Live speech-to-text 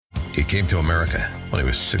came to America when he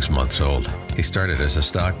was 6 months old. He started as a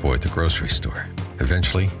stock boy at the grocery store.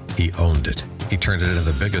 Eventually, he owned it. He turned it into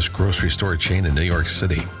the biggest grocery store chain in New York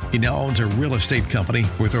City. He now owns a real estate company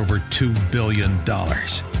worth over $2 billion.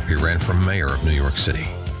 He ran for mayor of New York City.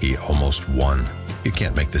 He almost won. You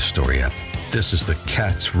can't make this story up. This is the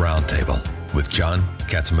Cats Roundtable with John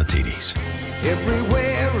Catsimatidis.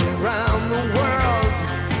 Everywhere around the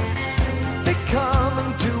world, they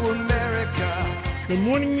come to America. Good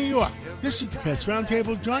morning, New York. This is the Cats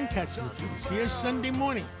Roundtable. John Catsimatidis here Sunday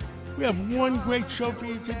morning. We have one great show for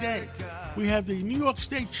you today. We have the New York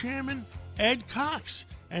State Chairman, Ed Cox,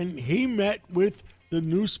 and he met with the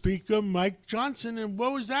new Speaker, Mike Johnson, and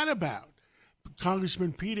what was that about?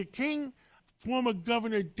 Congressman Peter King, former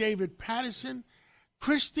Governor David Paterson,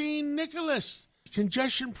 Christine Nicholas.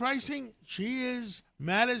 Congestion pricing, she is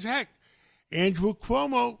mad as heck. Andrew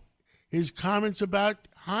Cuomo, his comments about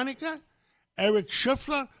Hanukkah. Eric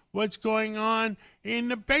Schiffler, what's going on in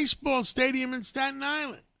the baseball stadium in Staten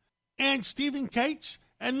Island. And Stephen Cates.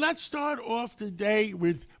 And let's start off today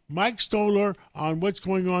with Mike Stoller on what's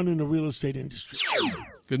going on in the real estate industry.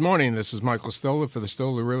 Good morning. This is Michael Stoller for the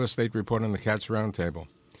Stoller Real Estate Report on the Cats Roundtable.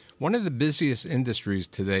 One of the busiest industries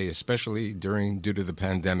today, especially due to the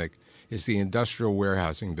pandemic, is the industrial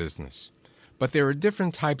warehousing business. But there are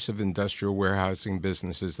different types of industrial warehousing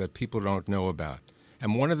businesses that people don't know about.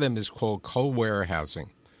 And one of them is called co-warehousing.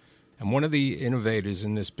 And one of the innovators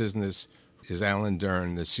in this business is Alan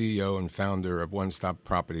Dern, the CEO and founder of One Stop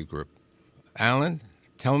Property Group. Alan,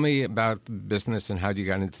 tell me about the business and how you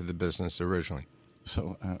got into the business originally.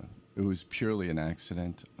 So it was purely an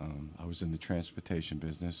accident. I was in the transportation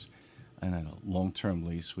business and had a long-term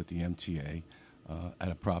lease with the MTA at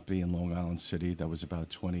a property in Long Island City that was about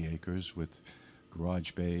 20 acres with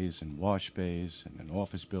garage bays and wash bays and an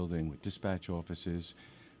office building with dispatch offices,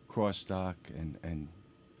 cross dock, and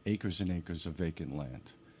acres and acres of vacant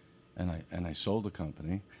land. And I sold the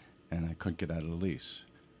company, and I couldn't get out of the lease.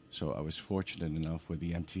 So I was fortunate enough where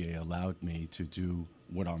the MTA allowed me to do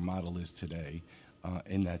what our model is today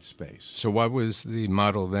in that space. So what was the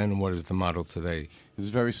model then, and what is the model today? It's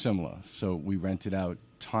very similar. So we rented out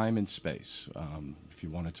time and space. If you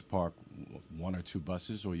wanted to park one or two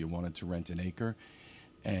buses or you wanted to rent an acre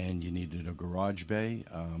and you needed a garage bay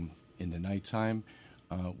in the nighttime,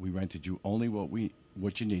 we rented you only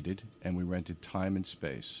what you needed, and we rented time and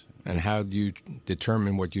space. And how do you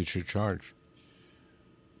determine what you should charge?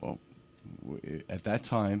 Well, at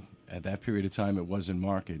that period of time, it wasn't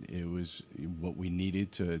market. It was what we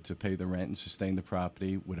needed to pay the rent and sustain the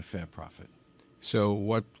property with a fair profit. So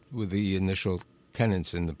what were the initial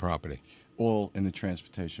tenants in the property? All in the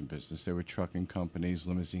transportation business. There were trucking companies,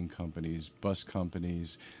 limousine companies, bus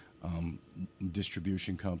companies,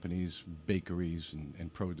 distribution companies, bakeries,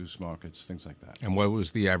 and produce markets, things like that. And what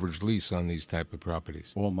was the average lease on these type of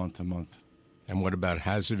properties? All month to month. And what about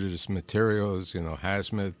hazardous materials,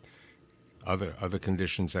 hazmat, other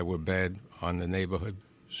conditions that were bad on the neighborhood?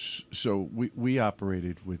 So we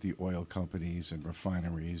operated with the oil companies and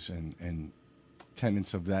refineries and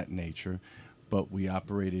tenants of that nature, but we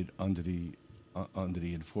operated under the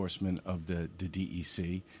enforcement of the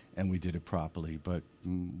DEC, and we did it properly, but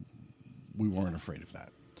we weren't afraid of that.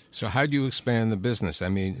 So how do you expand the business? I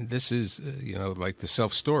mean, this is, like the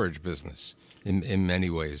self-storage business in many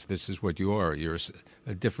ways. This is what you are. You're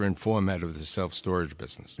a different format of the self-storage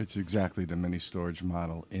business. It's exactly the mini-storage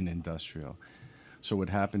model in industrial. So what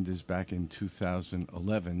happened is back in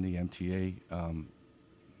 2011, the MTA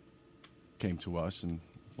came to us, and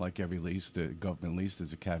like every lease, the government lease,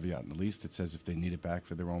 there's a caveat in the lease that says if they need it back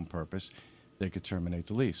for their own purpose, they could terminate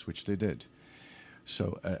the lease, which they did.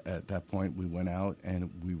 So at that point, we went out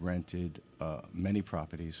and we rented many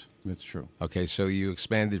properties. That's true. Okay, so you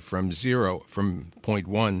expanded from point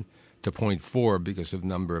 1 to point 4 because of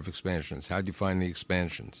number of expansions. How did you find the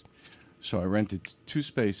expansions? So I rented 2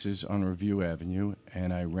 spaces on Review Avenue,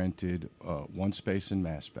 and I rented 1 space in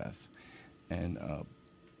Maspeth, and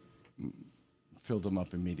filled them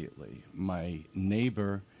up immediately. My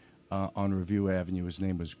neighbor on Review Avenue, his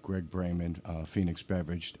name was Greg Brayman, Phoenix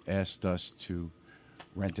Beverage, asked us to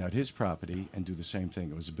rent out his property and do the same thing.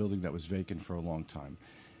 It was a building that was vacant for a long time.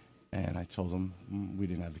 And I told him we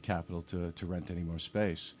didn't have the capital to rent any more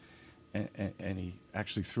space. And he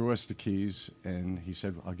actually threw us the keys, and he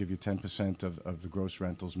said, I'll give you 10% of the gross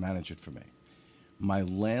rentals, manage it for me. My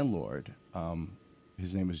landlord,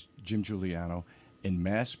 his name was Jim Giuliano, in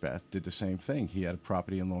Maspeth, did the same thing. He had a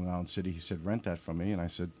property in Long Island City. He said, rent that from me. And I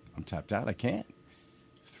said, I'm tapped out. I can't.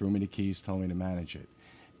 Threw me the keys, told me to manage it.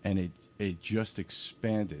 And it just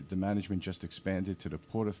expanded. The management just expanded to the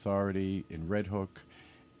Port Authority in Red Hook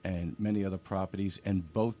and many other properties.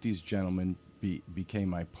 And both these gentlemen became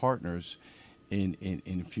my partners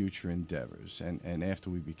in future endeavors. And after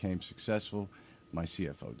we became successful, my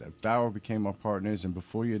CFO, Doug Bauer, became our partners. And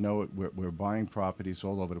before you know it, we're buying properties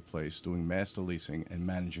all over the place, doing master leasing and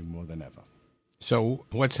managing more than ever. So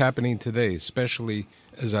what's happening today, especially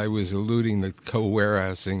as I was alluding that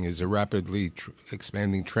co-warehousing is a rapidly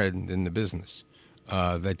expanding trend in the business,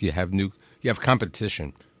 that you have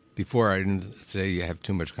competition. Before I didn't say you have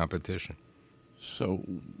too much competition. So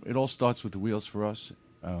it all starts with the wheels for us.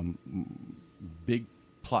 Big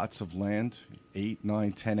plots of land, 8,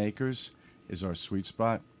 9, 10 acres is our sweet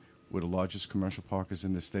spot. We're the largest commercial parkers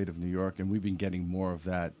in the state of New York, and we've been getting more of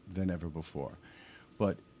that than ever before.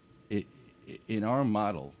 But in our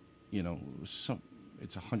model, it's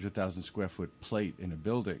a 100,000 square foot plate in a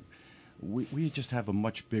building. We just have a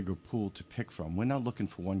much bigger pool to pick from. We're not looking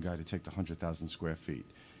for one guy to take the 100,000 square feet.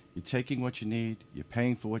 You're taking what you need, you're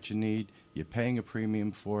paying for what you need, you're paying a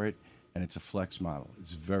premium for it, and it's a flex model.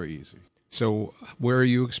 It's very easy. So where are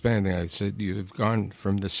you expanding? I said you've gone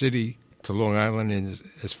from the city to Long Island and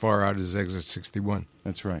as far out as Exit 61.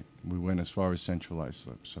 That's right. We went as far as Central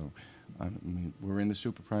Islip. So we're in the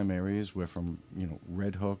super prime areas. We're from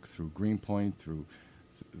Red Hook through Greenpoint, through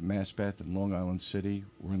Maspeth and Long Island City.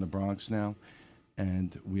 We're in the Bronx now.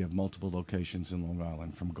 And we have multiple locations in Long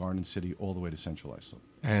Island, from Garden City all the way to Central Islip.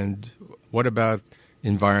 And what about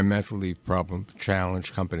environmentally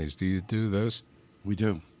challenged companies? Do you do those? We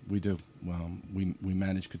do. Well, we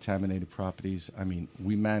manage contaminated properties.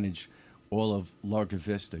 We manage all of Larga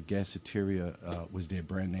Vista. Gaseteria was their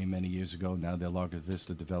brand name many years ago. Now they're Larga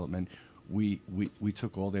Vista Development. We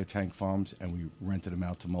took all their tank farms and we rented them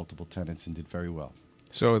out to multiple tenants and did very well.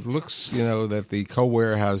 So it looks, that the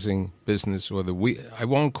co-warehousing business, or I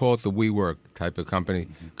won't call it the WeWork type of company,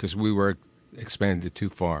 because WeWork expanded too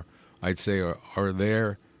far. I'd say are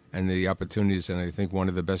there, and the opportunities, and I think one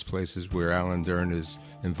of the best places where Alan Dern is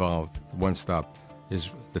involved, One Stop,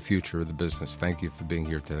 is the future of the business. Thank you for being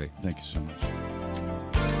here today. Thank you so much.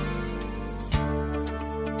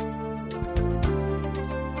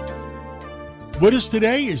 With us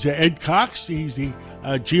today is Ed Cox. He's the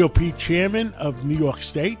GOP chairman of New York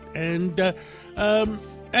State. And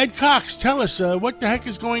Ed Cox, tell us, what the heck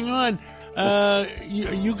is going on?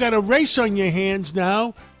 You got a race on your hands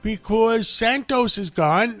now because Santos is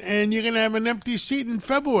gone and you're going to have an empty seat in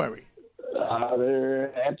February.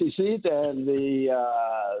 They're empty seat, and the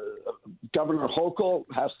Governor Hochul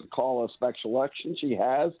has to call a special election. She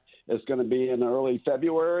has. It's going to be in early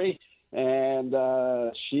February. And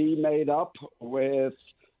she made up with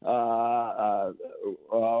her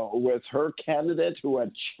candidate who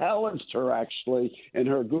had challenged her actually in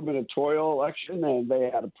her gubernatorial election, and they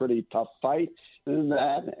had a pretty tough fight in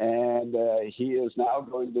that. And he is now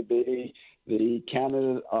going to be the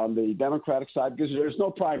candidate on the Democratic side because there's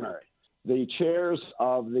no primary. The chairs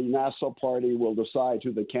of the Nassau Party will decide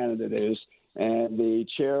who the candidate is, and the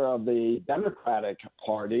chair of the Democratic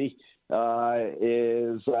Party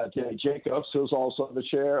is Jay Jacobs, who's also the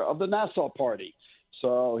chair of the Nassau Party.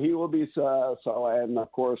 So he will be and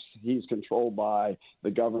of course he's controlled by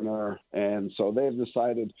the governor, and so they've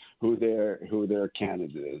decided who their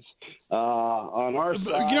candidate is. On our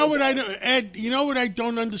side, Ed, you know what I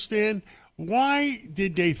don't understand? Why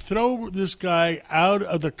did they throw this guy out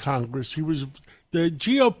of the Congress? He was the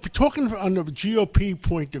GOP, talking on the GOP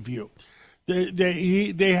point of view.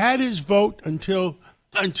 They had his vote until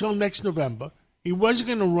next November. He wasn't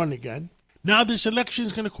going to run again. Now this election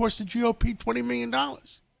is going to cost the GOP $20 million.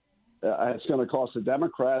 It's going to cost the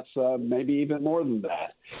Democrats maybe even more than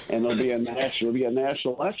that, and it'll be a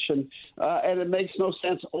national election, and it makes no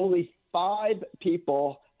sense. Only 5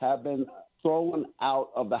 people have been thrown out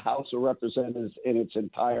of the House of Representatives in its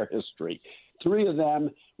entire history. 3 of them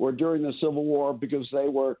were during the Civil War because they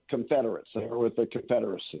were Confederates. They were with the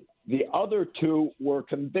Confederacy. The other 2 were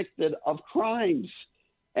convicted of crimes.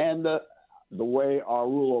 And the way our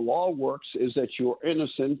rule of law works is that you're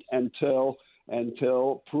innocent until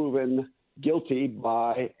proven guilty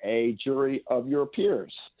by a jury of your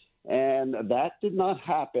peers. And that did not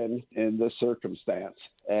happen in this circumstance.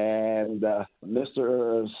 And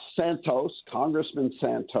Mr. Santos, Congressman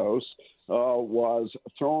Santos, was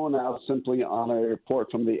thrown out simply on a report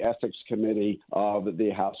from the Ethics Committee of the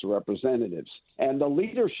House of Representatives. And the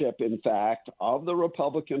leadership, in fact, of the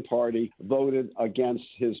Republican Party voted against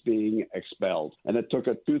his being expelled. And it took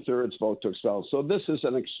a 2/3 vote to expel. So this is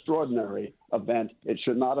an extraordinary event. It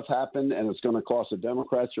should not have happened, and it's going to cost the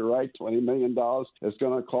Democrats, you're right, $20 million. It's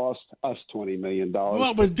going to cost us $20 million.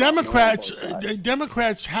 Well, but Democrats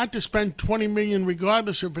had to spend $20 million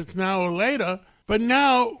regardless if it's now or later. But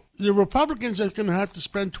now the Republicans are going to have to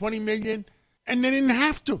spend $20 million, and they didn't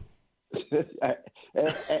have to.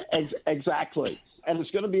 Exactly. And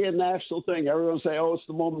it's going to be a national thing. Everyone say, oh, it's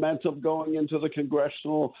the momentum going into the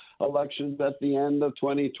congressional elections at the end of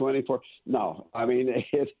 2024. No, I mean,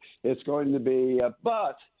 it's going to be,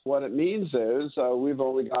 but what it means is we've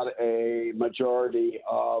only got a majority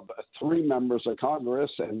of 3 members of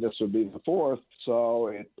Congress, and this would be the 4th. So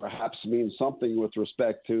it perhaps means something with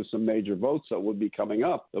respect to some major votes that would be coming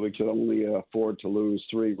up, that we could only afford to lose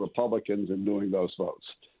 3 Republicans in doing those votes.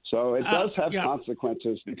 So it does have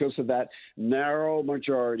consequences because of that narrow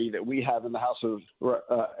majority that we have in the House of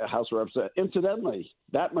Representatives. Incidentally,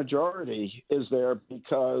 that majority is there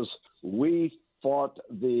because we fought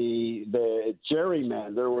the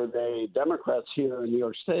gerrymander, where the Democrats here in New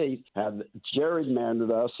York State have gerrymandered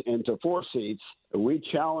us into 4 seats. We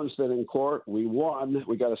challenged it in court. We won.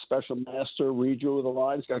 We got a special master, redrew the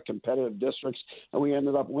lines, got competitive districts, and we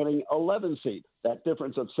ended up winning 11 seats. That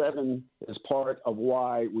difference of 7 is part of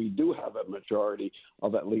why we do have a majority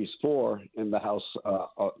of at least 4 in the House,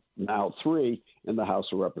 now 3 in the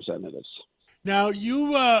House of Representatives. Now,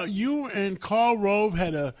 you and Karl Rove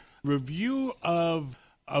had a review of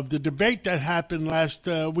the debate that happened last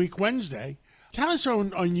week, Wednesday. Tell us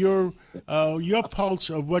on your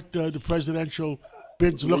pulse of what the presidential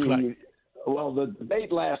bids look like. Well, the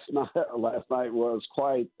debate last night was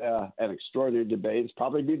quite an extraordinary debate. It's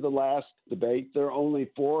probably be the last debate. There are only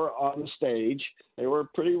 4 on the stage. They were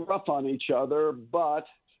pretty rough on each other, but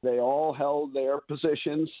they all held their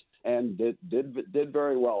positions and did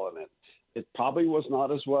very well in it. It probably was not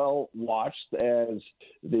as well watched as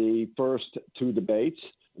the first 2 debates,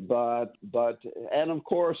 but and of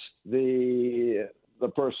course the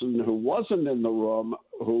person who wasn't in the room,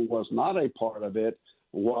 who was not a part of it,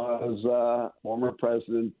 was former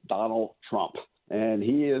President Donald Trump. And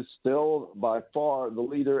he is still by far the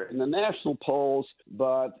leader in the national polls,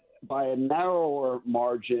 but by a narrower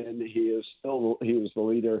margin, he was the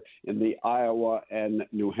leader in the Iowa and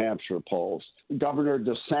New Hampshire polls. Governor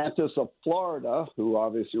DeSantis of Florida, who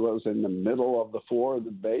obviously was in the middle of the floor of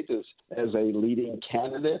the debate as a leading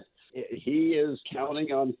candidate, he is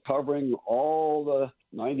counting on covering all the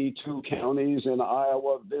 92 counties in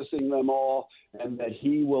Iowa, visiting them all, and that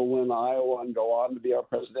he will win Iowa and go on to be our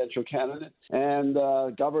presidential candidate. And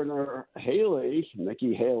Governor Haley,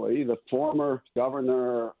 Nikki Haley, the former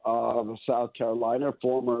governor of South Carolina,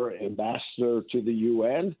 former ambassador to the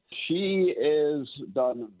UN, she is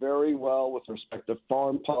done very well with respect to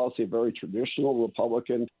foreign policy, a very traditional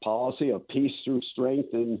Republican policy of peace through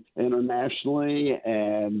strength internationally,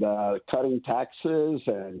 and cutting taxes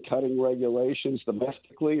and cutting regulations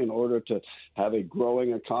domestically in order to have a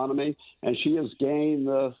growing economy. And she has gained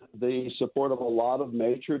the support of a lot of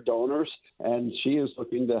major donors, and she is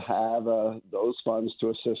looking to have those funds to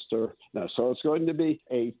assist her. Now, so it's going to be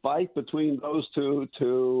a fight between those two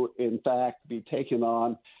to, in fact, be taken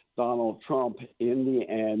on Donald Trump in the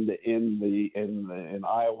end in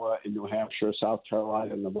Iowa, in New Hampshire, South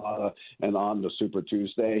Carolina, Nevada, and on to Super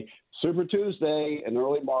Tuesday. Super Tuesday in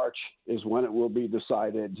early March is when it will be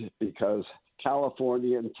decided, because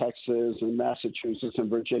California and Texas and Massachusetts and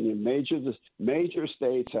Virginia, major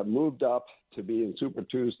states have moved up to be in Super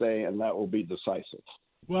Tuesday, and that will be decisive.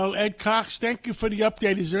 Well, Ed Cox, thank you for the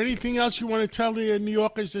update. Is there anything else you want to tell the New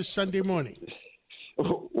Yorkers this Sunday morning?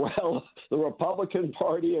 Well, the Republican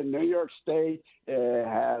Party in New York State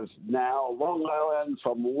has now Long Island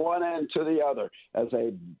from one end to the other as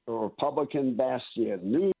a Republican bastion.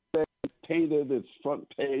 Newsday painted its front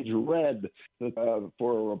page red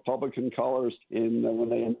for Republican colors when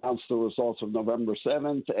they announced the results of November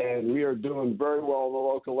 7th, and we are doing very well in the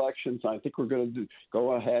local elections. I think we're going to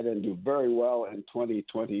go ahead and do very well in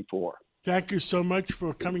 2024. Thank you so much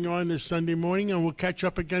for coming on this Sunday morning, and we'll catch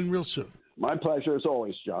up again real soon. My pleasure as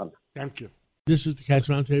always, John. Thank you. This is the Cats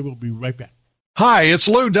Roundtable. We'll be right back. Hi, it's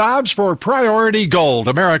Lou Dobbs for Priority Gold,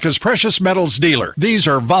 America's precious metals dealer. These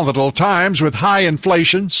are volatile times with high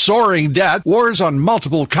inflation, soaring debt, wars on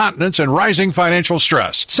multiple continents, and rising financial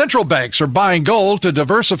stress. Central banks are buying gold to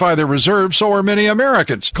diversify their reserves, so are many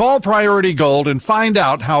Americans. Call Priority Gold and find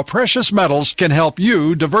out how precious metals can help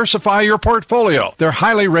you diversify your portfolio. They're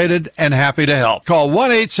highly rated and happy to help. Call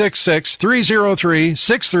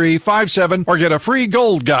 1-866-303-6357 or get a free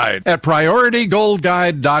gold guide at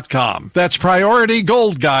PriorityGoldGuide.com. That's PriorityGoldGuide.com.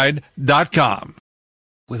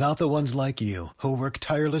 Without the ones like you, who work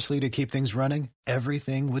tirelessly to keep things running,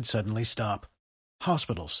 everything would suddenly stop.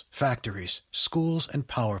 Hospitals, factories, schools, and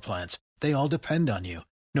power plants, they all depend on you.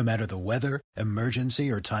 No matter the weather, emergency,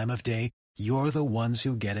 or time of day, you're the ones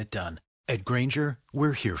who get it done. At Grainger,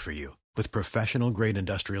 we're here for you with professional-grade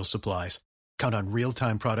industrial supplies. Count on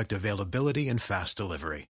real-time product availability and fast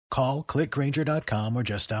delivery. Call, click Grainger.com, or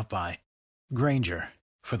just stop by. Grainger,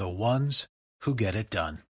 for the ones who get it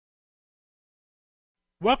done.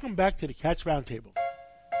 Welcome back to the Cats Roundtable.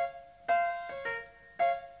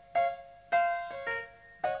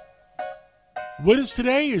 With us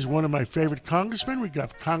today is one of my favorite congressmen. We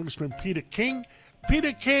got Congressman Peter King.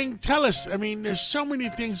 Peter King, tell us, there's so many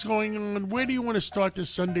things going on. Where do you want to start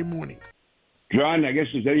this Sunday morning? John, I guess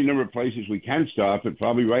there's any number of places we can start, but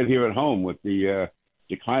probably right here at home with the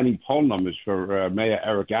declining poll numbers for Mayor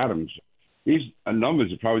Eric Adams. These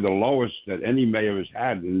numbers are probably the lowest that any mayor has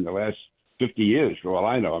had in the last 50 years, for all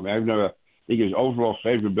I know. I think his overall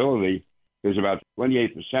favorability is about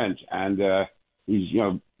 28%, and he's,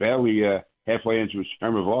 barely halfway into his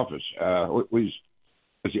term of office.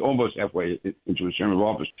 He's almost halfway into his term of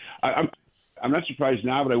office. I'm not surprised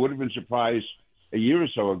now, but I would have been surprised a year or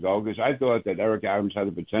so ago, because I thought that Eric Adams had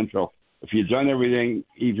the potential, if he had done everything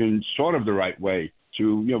even sort of the right way,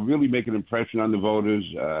 to really make an impression on the voters.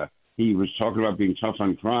 He was talking about being tough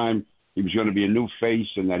on crime. He was going to be a new face,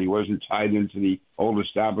 and that he wasn't tied into the old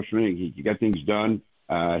establishment. He could get things done.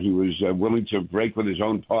 He was willing to break with his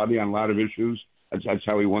own party on a lot of issues. That's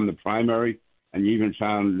how he won the primary. And you even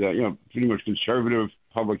found, pretty much conservative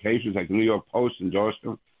publications like the New York Post endorsed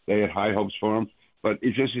him. They had high hopes for him. But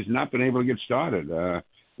it just has not been able to get started,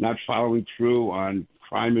 not following through on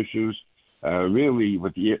crime issues. Really,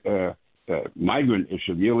 with the migrant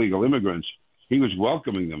issue, the illegal immigrants, he was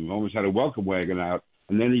welcoming them, almost had a welcome wagon out.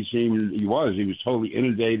 And then he was totally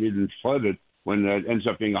inundated and flooded when it ends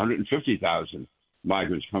up being 150,000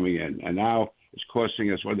 migrants coming in. And now it's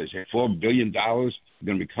costing us, what did they say, $4 billion. They're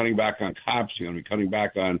going to be cutting back on cops. They're going to be cutting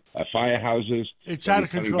back on firehouses. It's out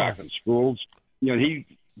of control. Cutting back on schools. He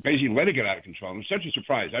basically let it get out of control. It was such a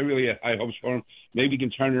surprise. I really had high hopes for him. Maybe he can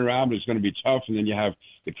turn it around, but it's going to be tough. And then you have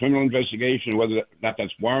the criminal investigation, whether or not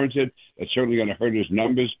that's warranted. That's certainly going to hurt his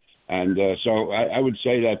numbers. And so I would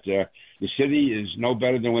say that the city is no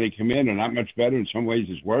better than when he came in, or not much better. In some ways,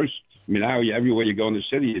 it's worse. Now everywhere you go in the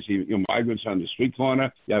city, you see migrants on the street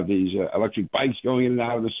corner. You have these electric bikes going in and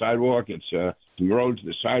out of the sidewalk. It's from the road to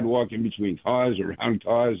the sidewalk, in between cars, around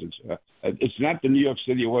cars. It's not the New York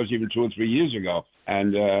City it was even 2 or 3 years ago.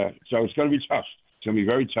 And so it's going to be tough. It's going to be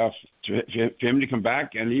very tough for him to come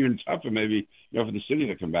back, and even tougher maybe for the city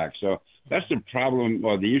to come back. So that's the problem,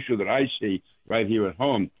 or the issue that I see right here at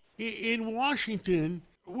home. In Washington,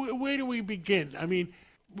 where do we begin?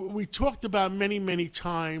 We talked about many, many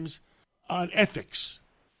times on ethics.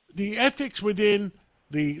 The ethics within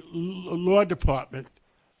the law department,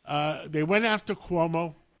 they went after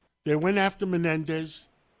Cuomo, they went after Menendez,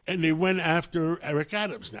 and they went after Eric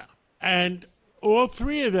Adams now. And all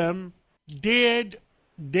three of them dared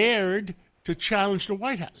to challenge the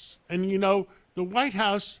White House. And, the White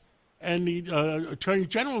House and the Attorney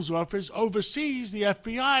General's office oversees the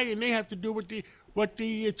FBI, and they have to do what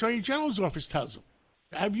the Attorney General's office tells them.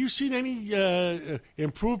 Have you seen any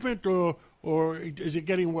improvement, or is it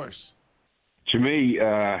getting worse? To me,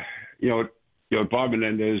 Bob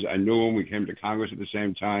Menendez, I knew him. We came to Congress at the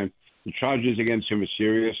same time. The charges against him are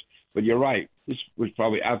serious, but you're right. This was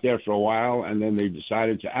probably out there for a while, and then they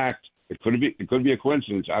decided to act. It could be a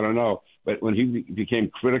coincidence. I don't know. But when he became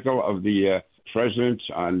critical of the president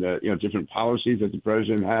on different policies that the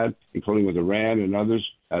president had, including with Iran and others,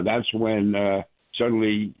 that's when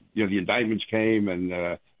suddenly the indictments came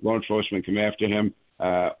and law enforcement came after him.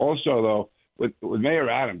 Also, though, with Mayor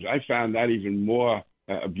Adams, I found that even more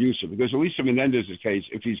abusive, because at least in Menendez's case,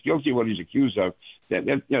 if he's guilty of what he's accused of,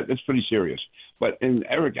 that's pretty serious. But in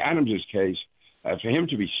Eric Adams's case, for him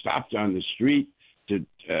to be stopped on the street, to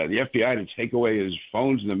the FBI to take away his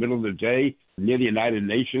phones in the middle of the day near the United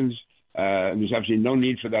Nations, there's absolutely no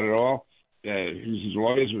need for that at all. His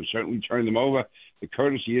lawyers would certainly turn them over. The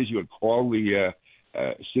courtesy is you would call the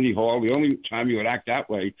City Hall. The only time you would act that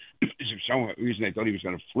way is if for some reason they thought he was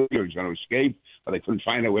going to flee or he was going to escape, or they couldn't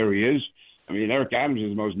find out where he is. Eric Adams is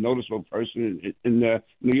the most noticeable person in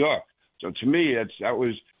New York. So to me, that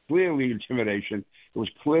was clearly intimidation. It was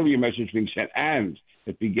clearly a message being sent, and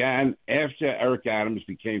it began after Eric Adams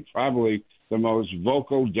became probably the most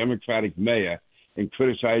vocal Democratic mayor in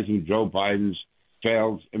criticizing Joe Biden's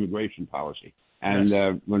failed immigration policy. And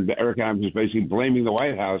yes. When Eric Adams was basically blaming the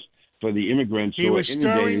White House for the immigrants who were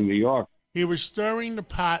inundating New York. He was stirring the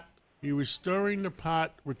pot. He was stirring the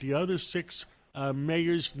pot with the other six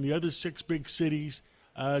mayors from the other six big cities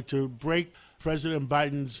to break President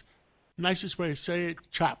Biden's, nicest way to say it,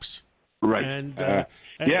 chops. Right. And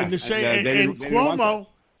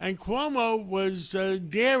Cuomo was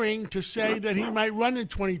daring to say that he might run in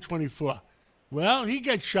 2024. Well, he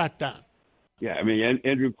gets shot down. Yeah, I mean,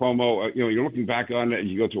 Andrew Cuomo, you're looking back on it and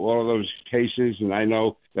you go through all of those cases, and I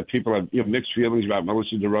know that people have mixed feelings about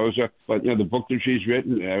Melissa DeRosa, but, the book that she's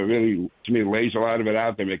written really, to me, lays a lot of it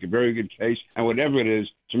out. They make a very good case. And whatever it is,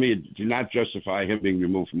 to me, it did not justify him being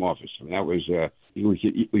removed from office. I mean, that was,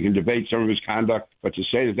 we can debate some of his conduct, but to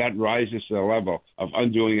say that rises to the level of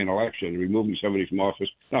undoing an election and removing somebody from office,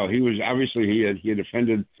 no, he was, obviously, he had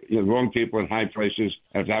offended the wrong people in high places.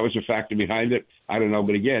 And if that was a factor behind it, I don't know.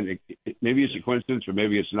 But again, maybe it's a coincidence, or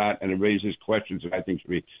maybe it's not, and it raises questions that I think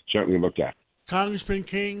should be certainly looked at. Congressman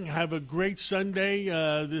King, have a great Sunday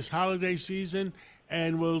this holiday season,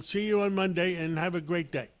 and we'll see you on Monday, and have a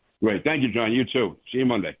great day. Great. Thank you, John. You too. See you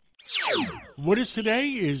Monday. What is today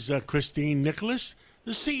is Christine Nicholas,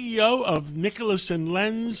 the CEO of Nicholas &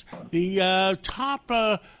 Lenz, the top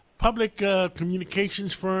public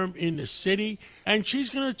communications firm in the city, and she's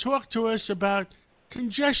going to talk to us about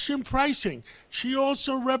congestion pricing. She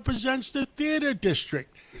also represents the theater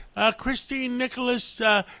district. Christine Nicholas,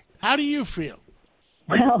 how do you feel?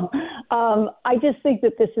 Well, I just think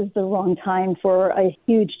that this is the wrong time for a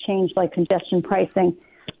huge change like congestion pricing.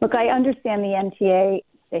 Look, I understand the MTA.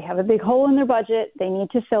 They have a big hole in their budget. They need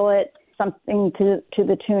to fill it, something to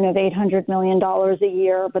the tune of $800 million a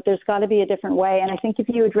year, but there's got to be a different way. And I think if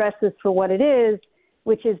you address this for what it is,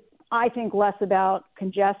 which is, I think, less about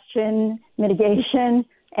congestion mitigation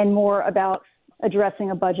and more about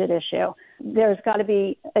addressing a budget issue, there's got to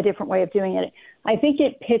be a different way of doing it. I think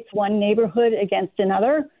it pits one neighborhood against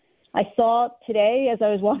another. I saw today as I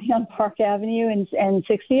was walking on Park Avenue and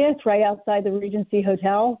 60th, right outside the Regency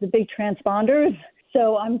Hotel, the big transponders.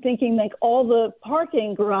 So I'm thinking like all the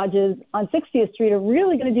parking garages on 60th Street are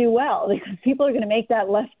really going to do well because people are going to make that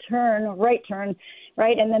left turn, right turn,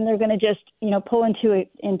 right? And then they're going to just, pull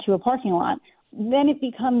into a parking lot. Then it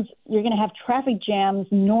becomes, you're going to have traffic jams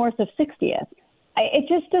north of 60th. It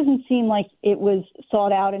just doesn't seem like it was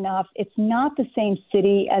thought out enough. It's not the same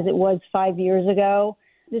city as it was 5 years ago.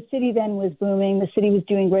 The city then was booming. The city was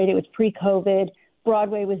doing great. It was pre-COVID.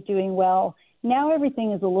 Broadway was doing well. Now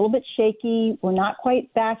everything is a little bit shaky. We're not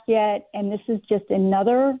quite back yet. And this is just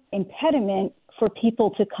another impediment for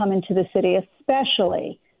people to come into the city,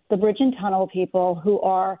 especially the bridge and tunnel people who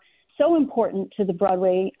are so important to the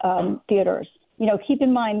Broadway theaters. Keep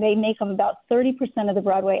in mind, they make up about 30% of the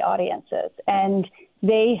Broadway audiences, and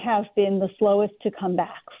they have been the slowest to come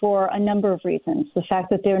back for a number of reasons. The fact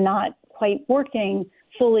that they're not quite working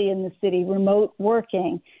fully in the city, remote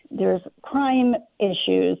working. There's crime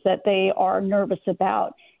issues that they are nervous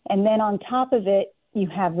about. And then on top of it, you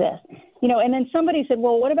have this. And then somebody said,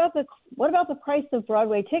 well, what about the price of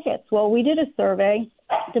Broadway tickets? Well, we did a survey,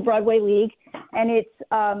 the Broadway League, and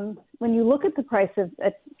it's when you look at the price of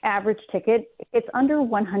an average ticket, it's under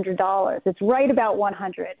 $100. It's right about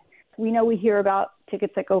 $100. We hear about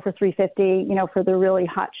tickets that go for $350, for the really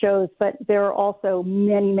hot shows, but there are also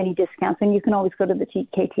many, many discounts, and you can always go to the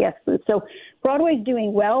KTS booth. So Broadway's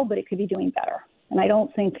doing well, but it could be doing better. And I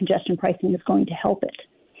don't think congestion pricing is going to help it.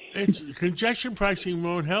 It's congestion pricing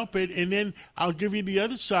won't help it. And then I'll give you the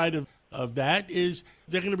other side of that is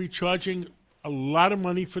they're going to be charging a lot of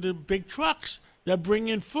money for the big trucks that bring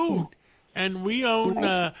in food. And we own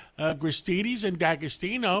Gristedes and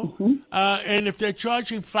D'Agostino. And if they're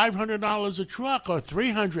charging $500 a truck or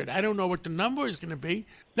 $300, I don't know what the number is going to be,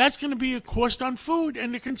 that's going to be a cost on food,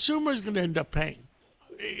 and the consumer is going to end up paying.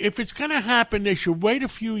 If it's going to happen, they should wait a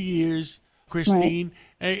few years, Christine,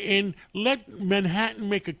 and let Manhattan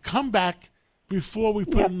make a comeback before we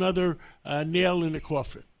put another nail in the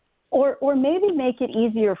coffin. Or maybe make it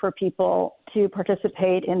easier for people to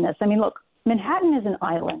participate in this. I mean, look, Manhattan is an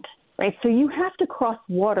island, right? So you have to cross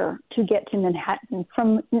water to get to Manhattan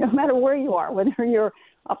from no matter where you are, whether you're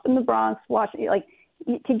up in the Bronx, Washington,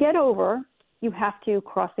 to get over, you have to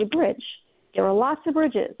cross a bridge. There are lots of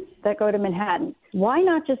bridges that go to Manhattan. Why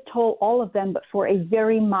not just toll all of them, but for a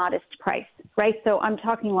very modest price, right? So I'm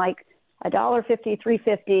talking like $1.50,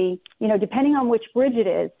 $3.50, depending on which bridge it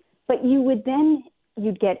is. But you'd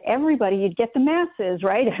get everybody, you'd get the masses,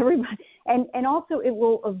 right? Everybody, and also it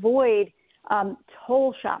will avoid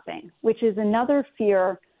toll shopping, which is another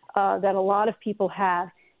fear that a lot of people have.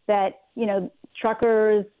 That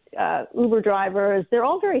truckers, Uber drivers, they're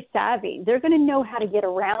all very savvy. They're going to know how to get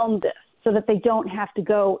around this, so that they don't have to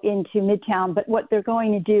go into Midtown. But what they're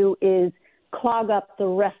going to do is clog up the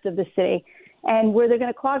rest of the city. And where they're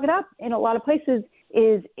going to clog it up in a lot of places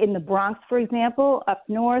is in the Bronx, for example, up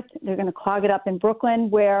north. They're going to clog it up in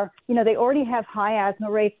Brooklyn, where, they already have high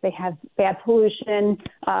asthma rates. They have bad pollution,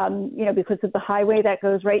 because of the highway that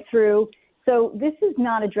goes right through. So this is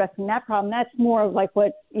not addressing that problem. That's more of like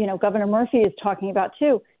what, Governor Murphy is talking about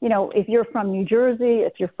too. If you're from New Jersey,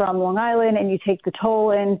 if you're from Long Island and you take the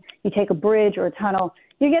toll in, you take a bridge or a tunnel,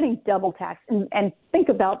 you're getting double taxed. And think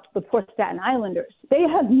about the poor Staten Islanders. They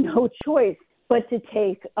have no choice but to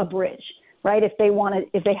take a bridge, right? If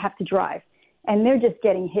they have to drive, and they're just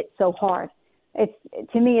getting hit so hard.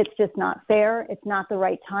 To me, it's just not fair. It's not the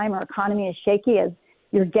right time. Our economy is shaky. As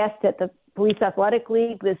your guest at the Police Athletic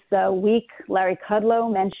League this week, Larry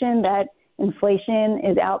Kudlow, mentioned that inflation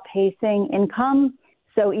is outpacing income.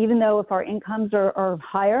 So even though if our incomes are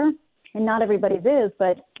higher, and not everybody's is,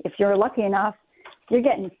 but if you're lucky enough, you're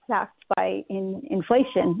getting sacked by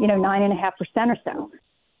inflation, 9.5% or so.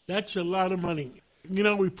 That's a lot of money.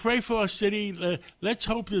 We pray for our city. Let's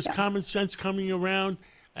hope there's common sense coming around,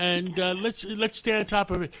 and let's stay on top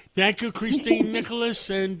of it. Thank you, Christine Nicholas,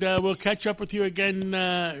 and we'll catch up with you again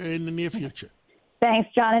in the near future. Thanks,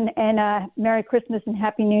 John, and Merry Christmas and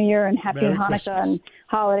Happy New Year and Happy Merry Hanukkah Christmas. and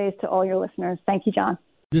holidays to all your listeners. Thank you, John.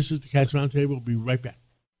 This is the Cats Roundtable. We'll be right back.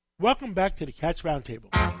 Welcome back to the Cats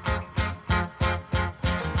Roundtable.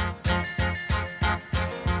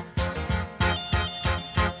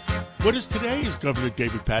 With us today is Governor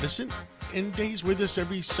David Paterson, and he's with us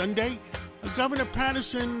every Sunday. Governor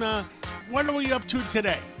Paterson, what are we up to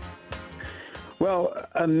today? Well,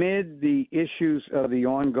 amid the issues of the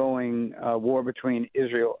ongoing war between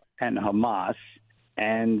Israel and Hamas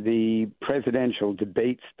and the presidential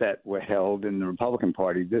debates that were held in the Republican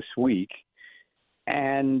Party this week,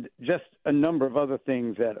 and just a number of other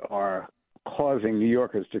things that are causing New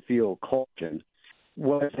Yorkers to feel caution,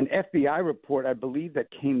 was an FBI report, I believe, that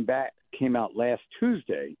came out last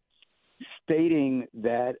Tuesday, stating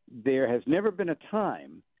that there has never been a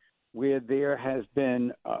time where there has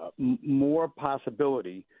been more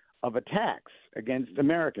possibility of attacks against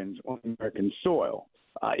Americans on American soil.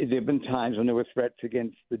 There have been times when there were threats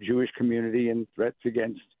against the Jewish community and threats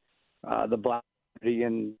against the Black community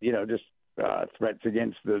and, just threats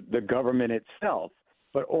against the government itself.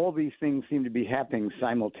 But all these things seem to be happening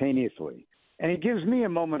simultaneously. And it gives me a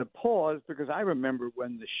moment of pause because I remember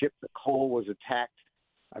when the ship, the Cole, was attacked,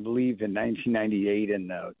 I believe in 1998,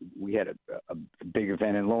 and we had a big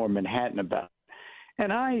event in Lower Manhattan about it.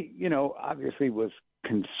 And I, obviously was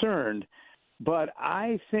concerned, but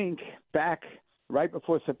I think back right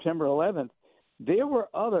before September 11th, there were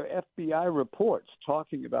other FBI reports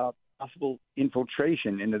talking about possible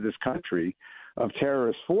infiltration into this country of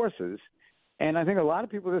terrorist forces. And I think a lot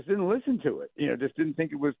of people just didn't listen to it, just didn't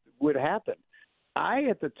think it would happen. I,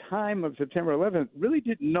 at the time of September 11th, really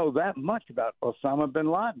didn't know that much about Osama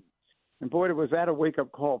bin Laden. And boy, was that a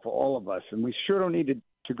wake-up call for all of us. And we sure don't need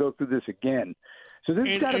to go through this again. So this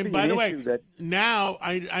has got to be by an the way, issue that... Now,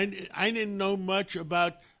 I didn't know much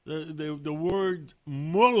about the word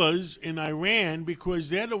mullahs in Iran because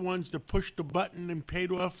they're the ones that pushed the button and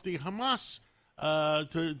paid off the Hamas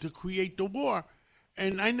to create the war.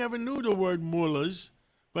 And I never knew the word mullahs,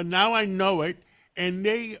 but now I know it. And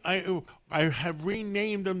I have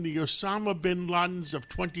renamed them the Osama bin Ladens of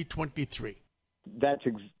 2023. That's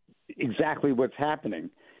exactly what's happening.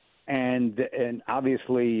 And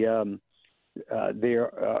obviously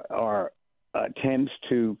there are attempts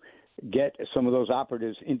to get some of those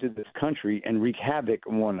operatives into this country and wreak havoc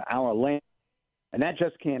on our land. And that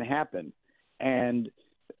just can't happen. And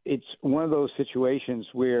it's one of those situations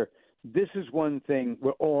where this is one thing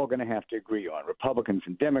we're all going to have to agree on, Republicans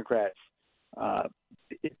and Democrats.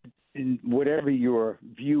 In whatever your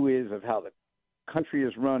view is of how the country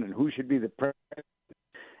is run and who should be the president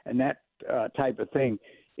and that type of thing.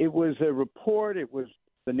 It was a report. It was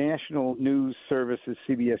the national news services,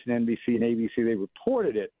 CBS and NBC and ABC. They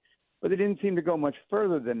reported it, but they didn't seem to go much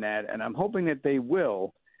further than that. And I'm hoping that they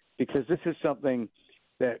will, because this is something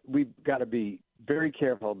that we've got to be very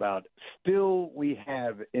careful about. Still, we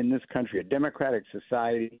have in this country a democratic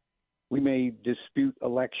society. We may dispute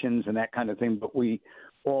elections and that kind of thing, but we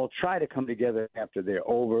all try to come together after they're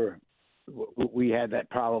over. We had that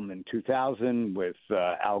problem in 2000 with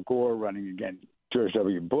Al Gore running against George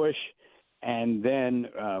W. Bush. And then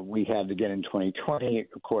we had to get in 2020,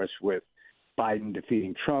 of course, with Biden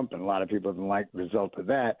defeating Trump, and a lot of people didn't like the result of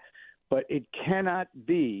that. But it cannot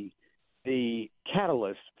be the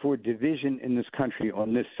catalyst for division in this country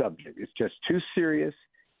on this subject. It's just too serious.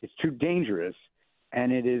 It's too dangerous.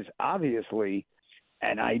 And it is obviously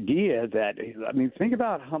an idea that, think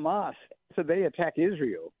about Hamas. So they attack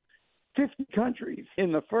Israel. 50 countries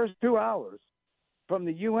in the first 2 hours from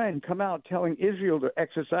the UN come out telling Israel to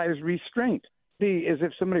exercise restraint. See, as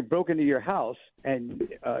if somebody broke into your house and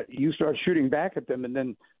you start shooting back at them, and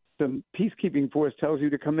then some peacekeeping force tells you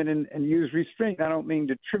to come in and use restraint. I don't mean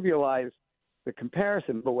to trivialize the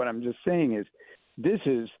comparison. But what I'm just saying is this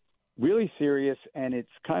is really serious, and it's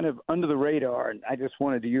kind of under the radar. And I just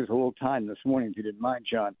wanted to use a little time this morning, if you didn't mind,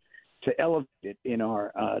 John, to elevate it in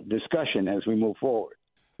our discussion as we move forward.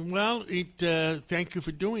 Well, thank you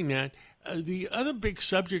for doing that. The other big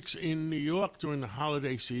subjects in New York during the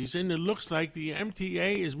holiday season, it looks like the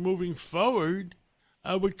MTA is moving forward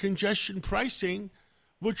with congestion pricing,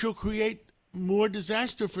 which will create more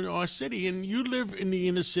disaster for our city. And you live in the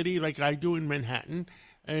inner city like I do in Manhattan,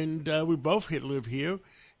 and we both live here.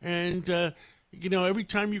 And, every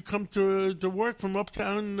time you come to work from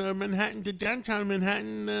uptown Manhattan to downtown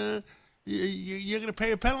Manhattan, you're going to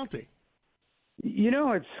pay a penalty.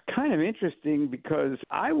 It's kind of interesting because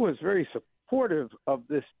I was very supportive of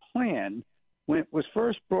this plan when it was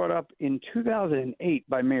first brought up in 2008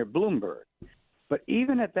 by Mayor Bloomberg. But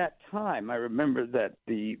even at that time, I remember that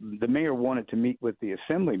the mayor wanted to meet with the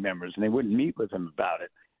assembly members, and they wouldn't meet with him about it.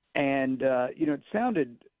 And, it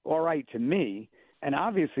sounded all right to me. And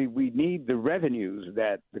obviously, we need the revenues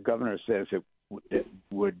that the governor says it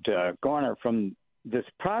would garner from this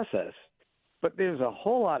process. But there's a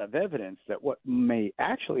whole lot of evidence that what may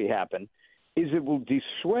actually happen is it will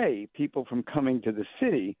dissuade people from coming to the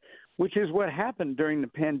city, which is what happened during the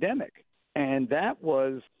pandemic. And that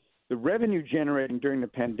was the revenue generating during the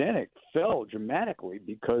pandemic fell dramatically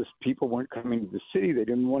because people weren't coming to the city. They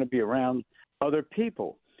didn't want to be around other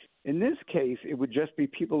people. In this case, it would just be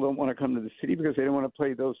people don't want to come to the city because they don't want to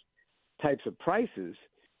pay those types of prices.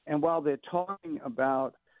 And while they're talking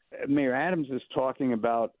about, Mayor Adams is talking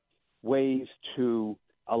about ways to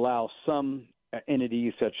allow some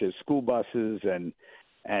entities such as school buses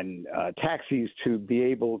and taxis to be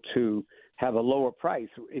able to have a lower price.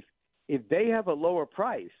 If they have a lower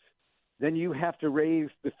price, then you have to raise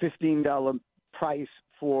the $15 price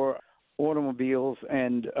for automobiles,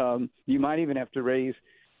 and you might even have to raise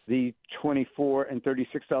the $24 and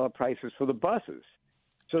 $36 prices for the buses.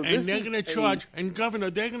 So and they're going to charge, and Governor,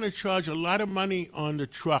 they're going to charge a lot of money on the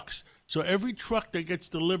trucks. So every truck that gets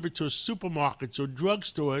delivered to supermarkets or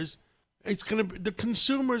drugstores, the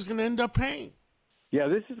consumer is going to end up paying. Yeah,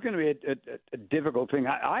 this is going to be a difficult thing.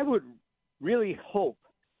 I would really hope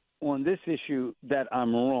on this issue that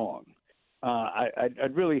I'm wrong.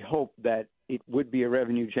 I'd really hope that it would be a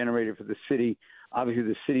revenue generator for the city. Obviously,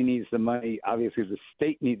 the city needs the money. Obviously, the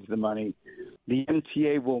state needs the money. The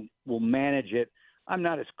MTA will manage it. I'm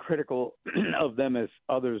not as critical of them as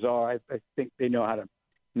others are. I think they know how to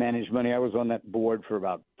manage money. I was on that board for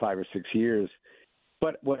about 5 or 6 years.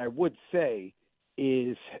 But what I would say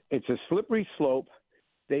is it's a slippery slope.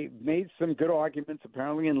 They made some good arguments.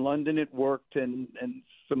 Apparently in London it worked, and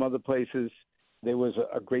some other places there was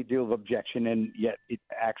a great deal of objection, and yet it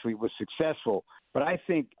actually was successful. But I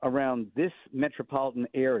think around this metropolitan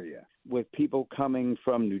area, with people coming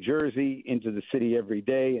from New Jersey into the city every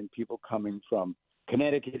day and people coming from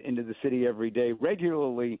Connecticut into the city every day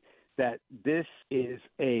regularly, that this is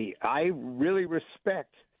I really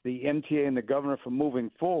respect the MTA and the governor for moving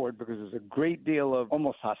forward, because there's a great deal of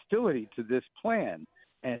almost hostility to this plan.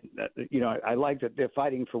 And, I like that they're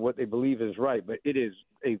fighting for what they believe is right, but it is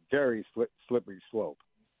a very slippery slope.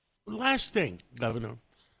 Last thing, Governor,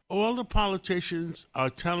 all the politicians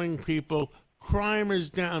are telling people crime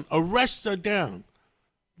is down, arrests are down.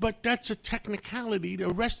 But that's a technicality. The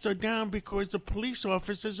arrests are down because the police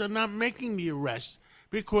officers are not making the arrests,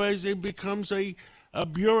 because it becomes a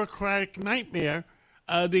bureaucratic nightmare.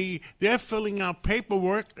 They're filling out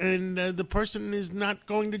paperwork, and the person is not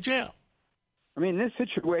going to jail. I mean, this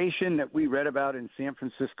situation that we read about in San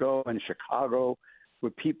Francisco and Chicago, where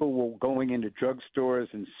people were going into drugstores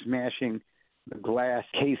and smashing the glass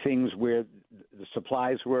casings where the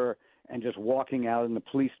supplies were and just walking out, and the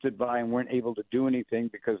police stood by and weren't able to do anything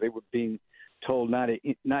because they were being told not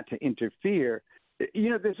to interfere.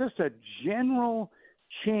 There's just a general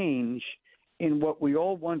change in what we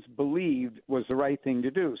all once believed was the right thing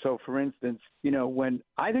to do. So, for instance, when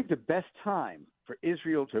I think the best time for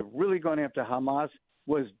Israel to really gone after Hamas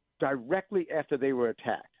was directly after they were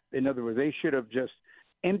attacked. In other words, they should have just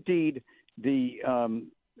emptied the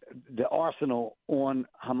arsenal on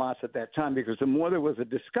Hamas at that time, because the more there was a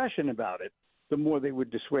discussion about it, the more they were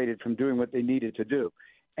dissuaded from doing what they needed to do.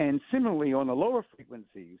 And similarly, on the lower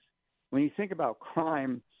frequencies, when you think about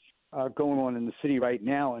crime going on in the city right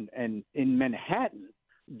now, and in Manhattan,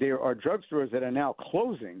 there are drugstores that are now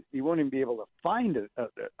closing. You won't even be able to find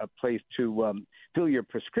a place to fill your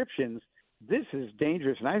prescriptions. This is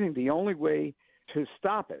dangerous, and I think the only way to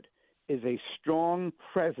stop it is a strong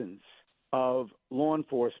presence of law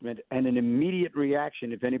enforcement and an immediate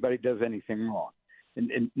reaction if anybody does anything wrong.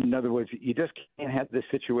 In other words, you just can't have this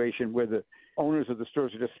situation where the owners of the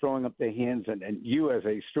stores are just throwing up their hands, and you as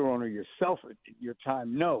a store owner yourself at your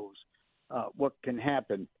time knows what can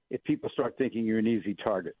happen if people start thinking you're an easy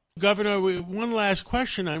target. Governor, one last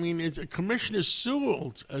question. I mean, Commissioner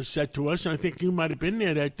Sewell said to us, and I think you might have been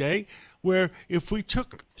there that day, where if we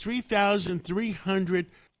took 3,300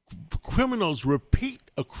 criminals, repeat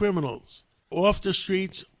criminals, off the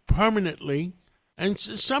streets permanently, and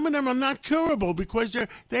some of them are not curable because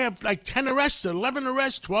they have like 10 arrests, 11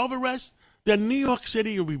 arrests, 12 arrests, then New York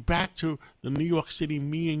City will be back to the New York City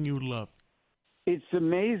me and you love. It's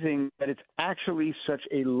amazing that it's actually such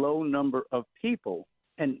a low number of people,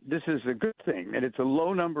 and this is a good thing, that it's a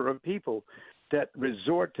low number of people that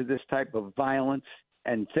resort to this type of violence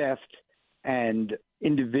and theft and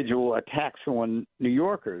individual attacks on New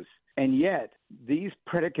Yorkers. And yet, these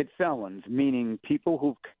predicate felons, meaning people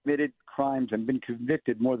who've committed crimes and been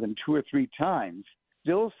convicted more than 2 or 3 times,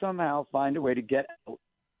 still somehow find a way to get out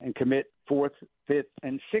and commit 4th, 5th,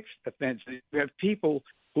 and 6th offenses. You have people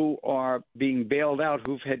who are being bailed out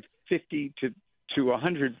who've had 50 to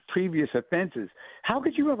 100 previous offenses. How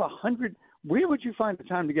could you have 100? Where would you find the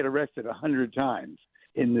time to get arrested 100 times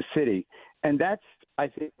in the city? And that's, I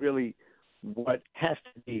think, really what has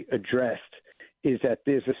to be addressed, is that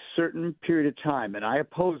there's a certain period of time, and I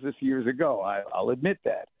opposed this years ago, I'll admit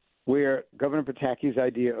that, where Governor Pataki's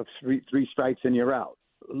idea of three strikes and you're out.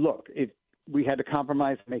 Look, if we had to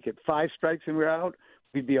compromise, make it 5 strikes and we're out,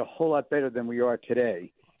 we'd be a whole lot better than we are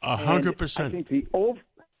today. 100%. I think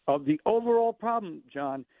the overall problem,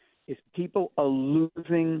 John, is people are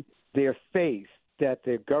losing their faith that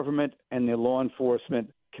their government and their law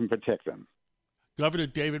enforcement can protect them. Governor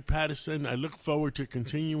David Paterson, I look forward to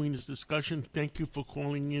continuing this discussion. Thank you for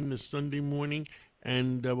calling in this Sunday morning,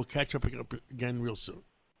 and we'll catch up again real soon.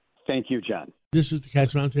 Thank you, John. This is the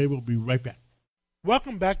Cats Roundtable. We'll be right back.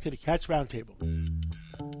 Welcome back to the Cats Roundtable.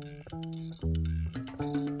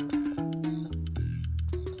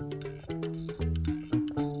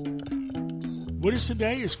 With us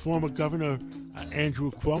today is former Governor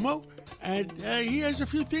Andrew Cuomo, and he has a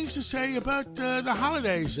few things to say about the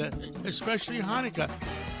holidays, especially Hanukkah.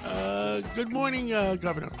 Good morning,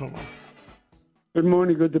 Governor Cuomo. Good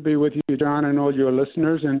morning. Good to be with you, John, and all your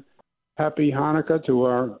listeners, and happy Hanukkah to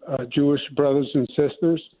our Jewish brothers and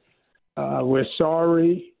sisters. We're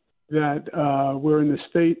sorry that we're in the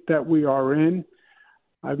state that we are in.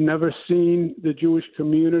 I've never seen the Jewish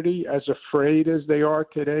community as afraid as they are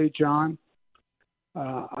today, John.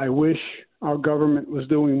 I wish our government was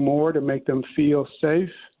doing more to make them feel safe.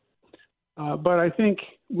 But I think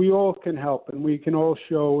we all can help, and we can all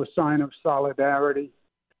show a sign of solidarity.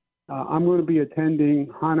 I'm going to be attending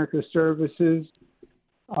Hanukkah services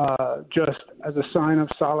just as a sign of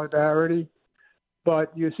solidarity.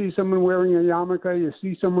 But you see someone wearing a yarmulke, you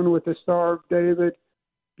see someone with the Star of David,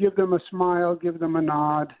 give them a smile, give them a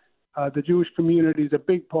nod. The Jewish community is a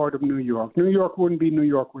big part of New York. New York wouldn't be New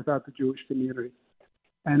York without the Jewish community.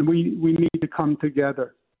 And we need to come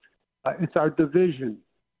together. It's our division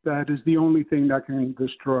that is the only thing that can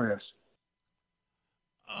destroy us.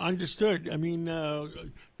 Understood. I mean,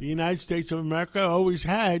 the United States of America always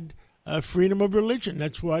had freedom of religion.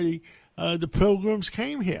 That's why the Pilgrims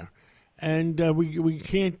came here. And we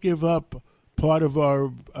can't give up part of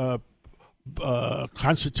our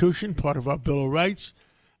Constitution, part of our Bill of Rights.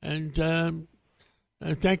 And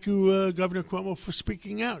thank you, Governor Cuomo, for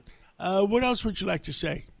speaking out. What else would you like to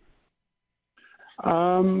say?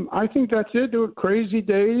 I think that's it. There were crazy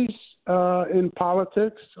days in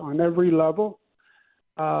politics on every level.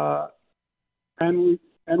 And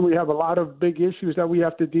we have a lot of big issues that we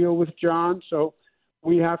have to deal with, John. So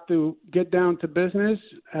we have to get down to business,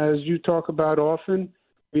 as you talk about often.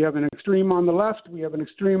 We have an extreme on the left. We have an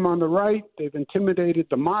extreme on the right. They've intimidated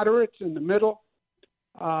the moderates in the middle.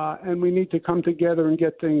 And we need to come together and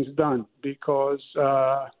get things done because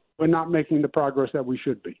we're not making the progress that we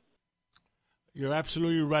should be. You're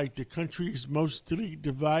absolutely right. The country is mostly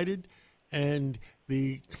divided, and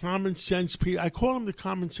the common sense people, I call them the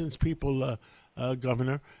common sense people,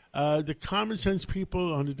 Governor, the common sense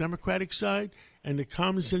people on the Democratic side and the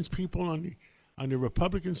common sense people on the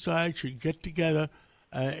Republican side should get together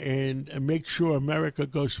and make sure America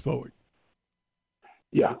goes forward.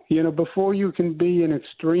 Yeah. Before you can be an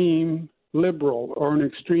extreme liberal or an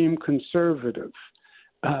extreme conservative,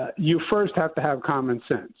 you first have to have common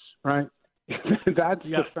sense, right? That's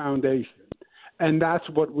the foundation. And that's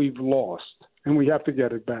what we've lost, and we have to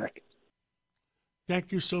get it back.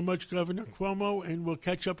 Thank you so much, Governor Cuomo, and we'll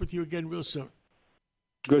catch up with you again real soon.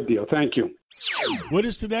 Good deal. Thank you. With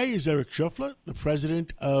us today is Eric Schofler, the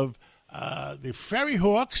president of the Ferry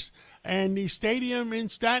Hawks and the stadium in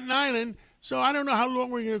Staten Island So I don't know how long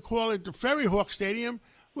we're going to call it the Ferry Hawk Stadium.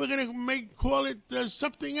 We're going to call it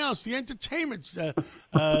something else, the Entertainment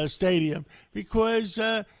Stadium, because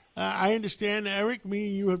I understand, Eric, me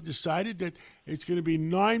and you have decided that it's going to be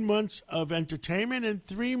 9 months of entertainment and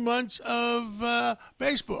 3 months of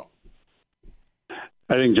baseball.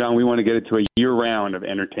 I think, John, we want to get it to a year-round of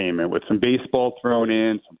entertainment with some baseball thrown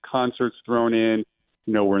in, some concerts thrown in.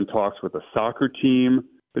 You know, we're in talks with a soccer team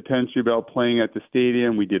potentially about playing at the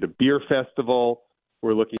stadium. We did a beer festival.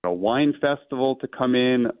 We're looking at a wine festival to come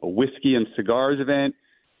in, a whiskey and cigars event.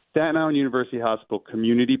 Staten Island University Hospital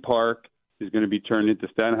Community Park is going to be turned into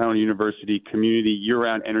Staten Island University Community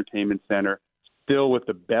Year-Round Entertainment Center, still with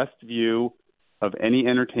the best view of any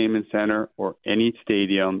entertainment center or any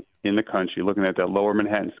stadium in the country, looking at that lower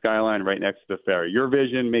Manhattan skyline right next to the ferry. Your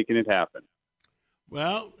vision, making it happen.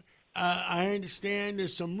 Well, I understand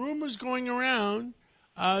there's some rumors going around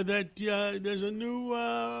that there's a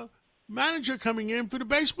new manager coming in for the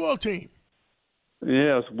baseball team.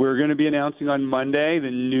 Yes, we're going to be announcing on Monday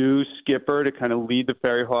the new skipper to kind of lead the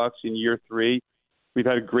Ferry Hawks in year 3. We've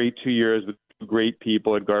had a great 2 years with great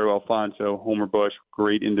people, Edgardo Alfonso, Homer Bush,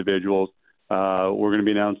 great individuals. We're going to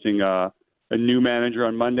be announcing a new manager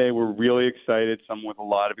on Monday. We're really excited, someone with a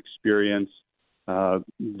lot of experience,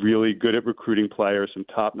 really good at recruiting players, some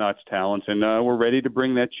top-notch talents, and we're ready to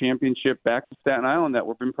bring that championship back to Staten Island that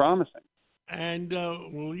we've been promising. And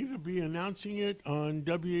we'll either be announcing it on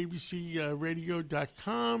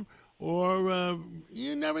WABCradio.com or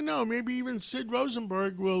you never know, maybe even Sid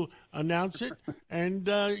Rosenberg will announce it. And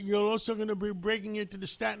you're also going to be breaking it to the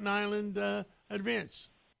Staten Island Advance.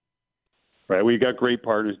 Right, we've got great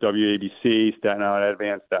partners, WABC, Staten Island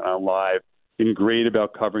Advance, Staten Island Live. Been great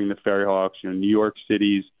about covering the Ferry Hawks. You know, New York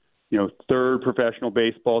City's, third professional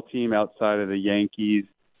baseball team outside of the Yankees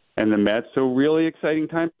and the Mets. So really exciting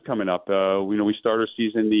times coming up. We start our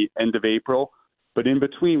season the end of April, but in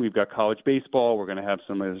between we've got college baseball. We're going to have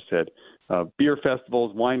some, as I said, beer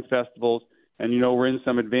festivals, wine festivals, and we're in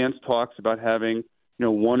some advanced talks about having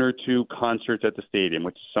 1 or 2 concerts at the stadium,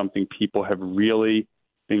 which is something people have really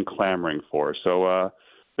been clamoring for. So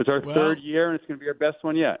it's our third year, and it's going to be our best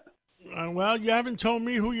one yet. Well, you haven't told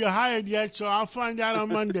me who you hired yet, so I'll find out on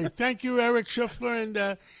Monday. Thank you, Eric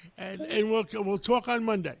Schiffler, and we'll talk on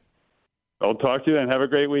Monday. I'll talk to you then. Have a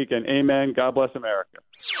great weekend. Amen. God bless America.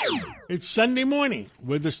 It's Sunday morning.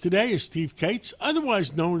 With us today is Steve Cates,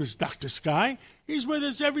 otherwise known as Dr. Sky. He's with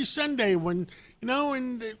us every Sunday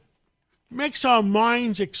and it makes our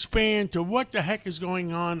minds expand to what the heck is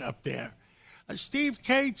going on up there. Steve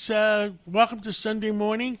Cates, welcome to Sunday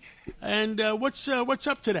morning. And what's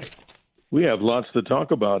up today? We have lots to talk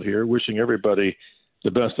about here. Wishing everybody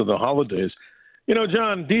the best of the holidays.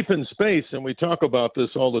 John, deep in space, and we talk about this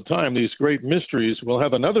all the time, these great mysteries. We'll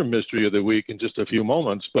have another mystery of the week in just a few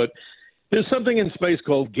moments, but there's something in space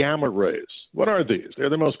called gamma rays. What are these? They're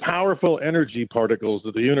the most powerful energy particles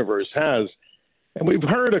that the universe has. And we've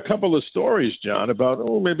heard a couple of stories, John, about,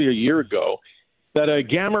 maybe a year ago, that a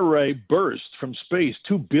gamma ray burst from space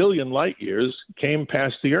 2 billion light years came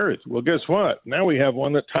past the Earth. Well, guess what? Now we have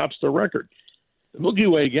one that tops the record. The Milky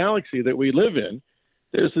Way galaxy that we live in,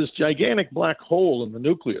 there's this gigantic black hole in the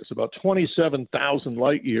nucleus, about 27,000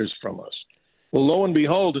 light years from us. Well, lo and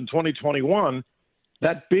behold, in 2021,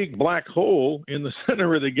 that big black hole in the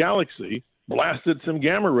center of the galaxy blasted some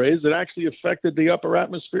gamma rays that actually affected the upper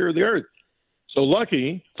atmosphere of the Earth. So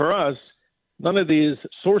lucky for us, none of these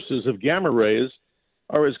sources of gamma rays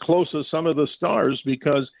are as close as some of the stars,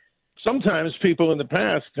 because sometimes people in the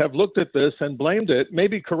past have looked at this and blamed it,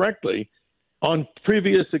 maybe correctly, on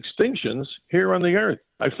previous extinctions here on the Earth.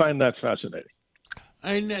 I find that fascinating.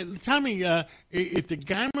 And tell me, if the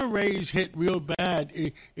gamma rays hit real bad,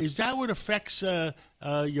 is that what affects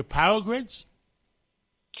your power grids?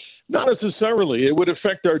 Not necessarily. It would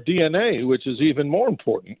affect our DNA, which is even more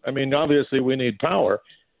important. I mean, obviously we need power.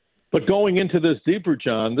 But going into this deeper,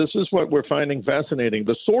 John, this is what we're finding fascinating.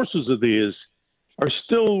 The sources of these are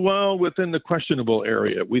still well within the questionable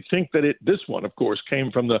area. We think that this one, of course,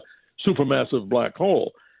 came from the supermassive black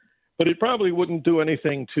hole. But it probably wouldn't do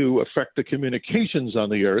anything to affect the communications on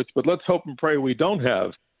the Earth. But let's hope and pray we don't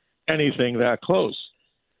have anything that close.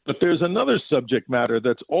 But there's another subject matter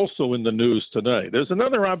that's also in the news today. There's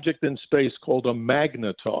another object in space called a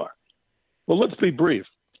magnetar. Well, let's be brief.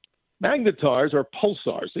 Magnetars are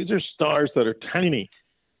pulsars. These are stars that are tiny,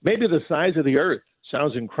 maybe the size of the Earth.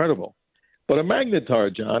 Sounds incredible. But a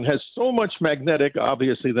magnetar, John, has so much magnetic,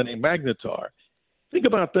 obviously, than a magnetar. Think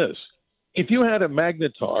about this. If you had a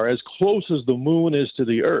magnetar as close as the moon is to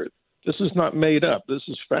the Earth, this is not made up, this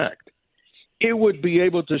is fact, it would be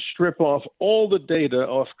able to strip off all the data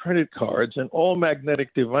off credit cards and all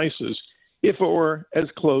magnetic devices if it were as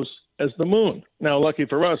close as the moon. Now, lucky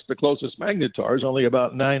for us, the closest magnetar is only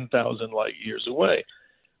about 9,000 light years away.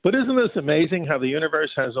 But isn't this amazing how the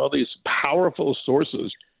universe has all these powerful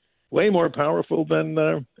sources, way more powerful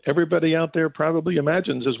than everybody out there probably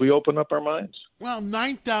imagines as we open up our minds? Well,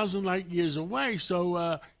 9,000 light years away.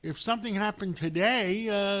 So if something happened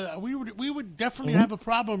today, we would definitely have a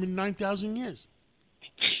problem in 9,000 years.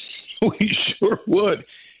 We sure would.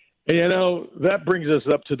 And, you know, that brings us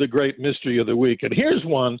up to the great mystery of the week. And here's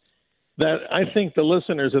one that I think the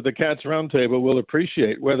listeners at the Cats Roundtable will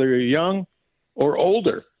appreciate, whether you're young or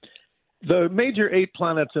older. The major 8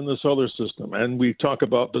 planets in the solar system, and we talk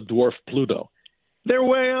about the dwarf Pluto, they're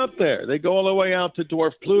way out there. They go all the way out to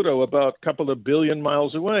dwarf Pluto, about a couple of billion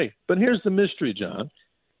miles away. But here's the mystery, John.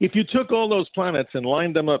 If you took all those planets and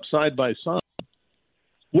lined them up side by side,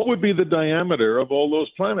 what would be the diameter of all those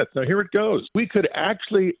planets? Now, here it goes. We could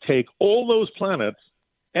actually take all those planets,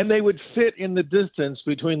 and they would fit in the distance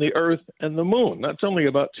between the Earth and the Moon. That's only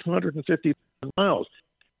about 250 miles.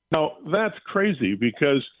 Now, that's crazy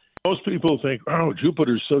because most people think, oh,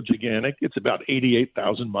 Jupiter's so gigantic. It's about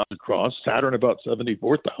 88,000 miles across, Saturn about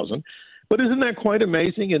 74,000. But isn't that quite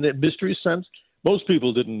amazing in that mystery sense? Most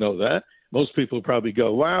people didn't know that. Most people probably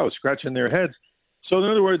go, wow, scratching their heads. So in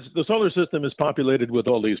other words, the solar system is populated with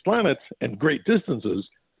all these planets and great distances.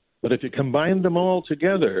 But if you combine them all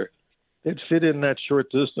together, they'd fit in that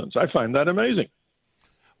short distance. I find that amazing.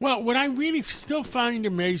 Well, what I really still find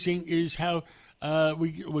amazing is how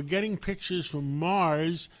we're getting pictures from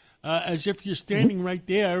Mars as if you're standing right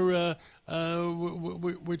there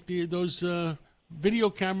with those video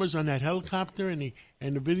cameras on that helicopter and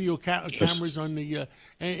the video cameras on the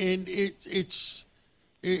and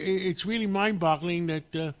it's really mind-boggling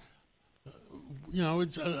that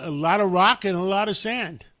it's a lot of rock and a lot of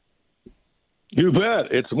sand. You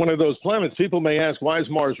bet. It's one of those planets. People may ask, why is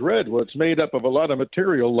Mars red? Well, it's made up of a lot of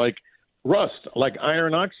material like rust, like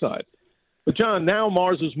iron oxide. But, John, now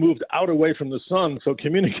Mars has moved out away from the sun, so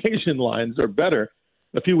communication lines are better.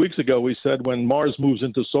 A few weeks ago, we said when Mars moves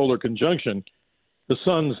into solar conjunction, the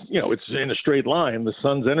sun's, it's in a straight line. The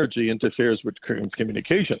sun's energy interferes with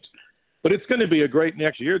communications. But it's going to be a great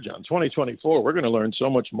next year, John. 2024, we're going to learn so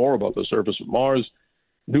much more about the surface of Mars,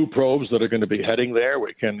 new probes that are going to be heading there.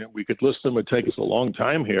 We could list them. It would take us a long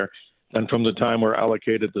time here and from the time we're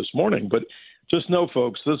allocated this morning. But just know,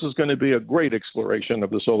 folks, this is going to be a great exploration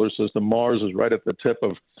of the solar system. Mars is right at the tip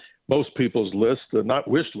of most people's list, not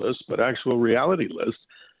wish list, but actual reality list.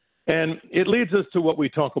 And it leads us to what we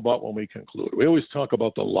talk about when we conclude. We always talk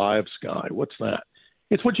about the live sky. What's that?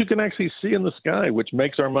 It's what you can actually see in the sky, which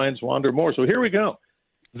makes our minds wander more. So here we go.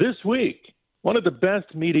 This week, one of the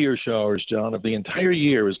best meteor showers, John, of the entire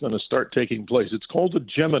year is going to start taking place. It's called the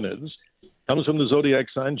Geminids. Comes from the zodiac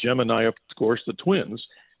sign Gemini, of course, the twins.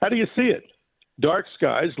 How do you see it? Dark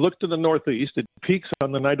skies, look to the northeast. It peaks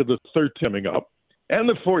on the night of the 3rd coming up and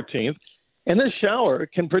the 14th. And this shower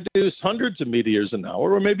can produce hundreds of meteors an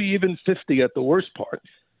hour or maybe even 50 at the worst part.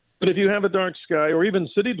 But if you have a dark sky, or even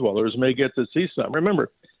city dwellers may get to see some.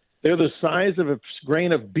 Remember, they're the size of a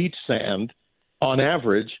grain of beach sand on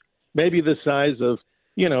average, maybe the size of,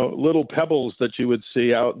 little pebbles that you would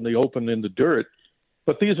see out in the open in the dirt.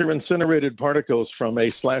 But these are incinerated particles from a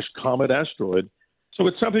 /comet asteroid. So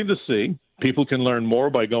it's something to see. People can learn more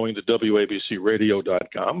by going to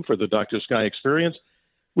WABCRadio.com for the Dr. Sky experience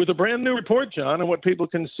with a brand new report, John, on what people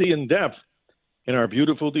can see in depth in our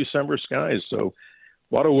beautiful December skies. So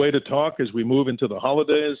what a way to talk as we move into the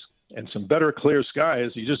holidays and some better clear skies.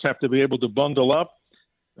 You just have to be able to bundle up,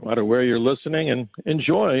 no matter where you're listening, and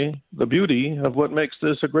enjoy the beauty of what makes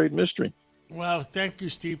this a great mystery. Well, thank you,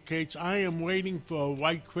 Steve Cates. I am waiting for a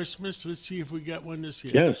white Christmas. Let's see if we get one this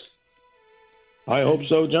year. Yes. I hope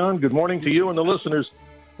so, John. Good morning to you and the listeners,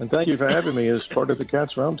 and thank you for having me as part of the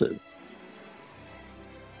Cats Roundtable.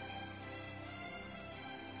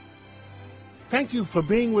 Thank you for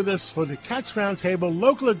being with us for the Cats Roundtable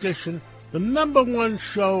Local Edition, the #1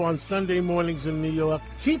 show on Sunday mornings in New York.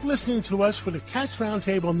 Keep listening to us for the Cats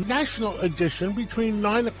Roundtable National Edition between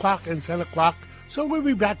 9 o'clock and 10 o'clock. So we'll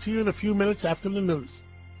be back to you in a few minutes after the news.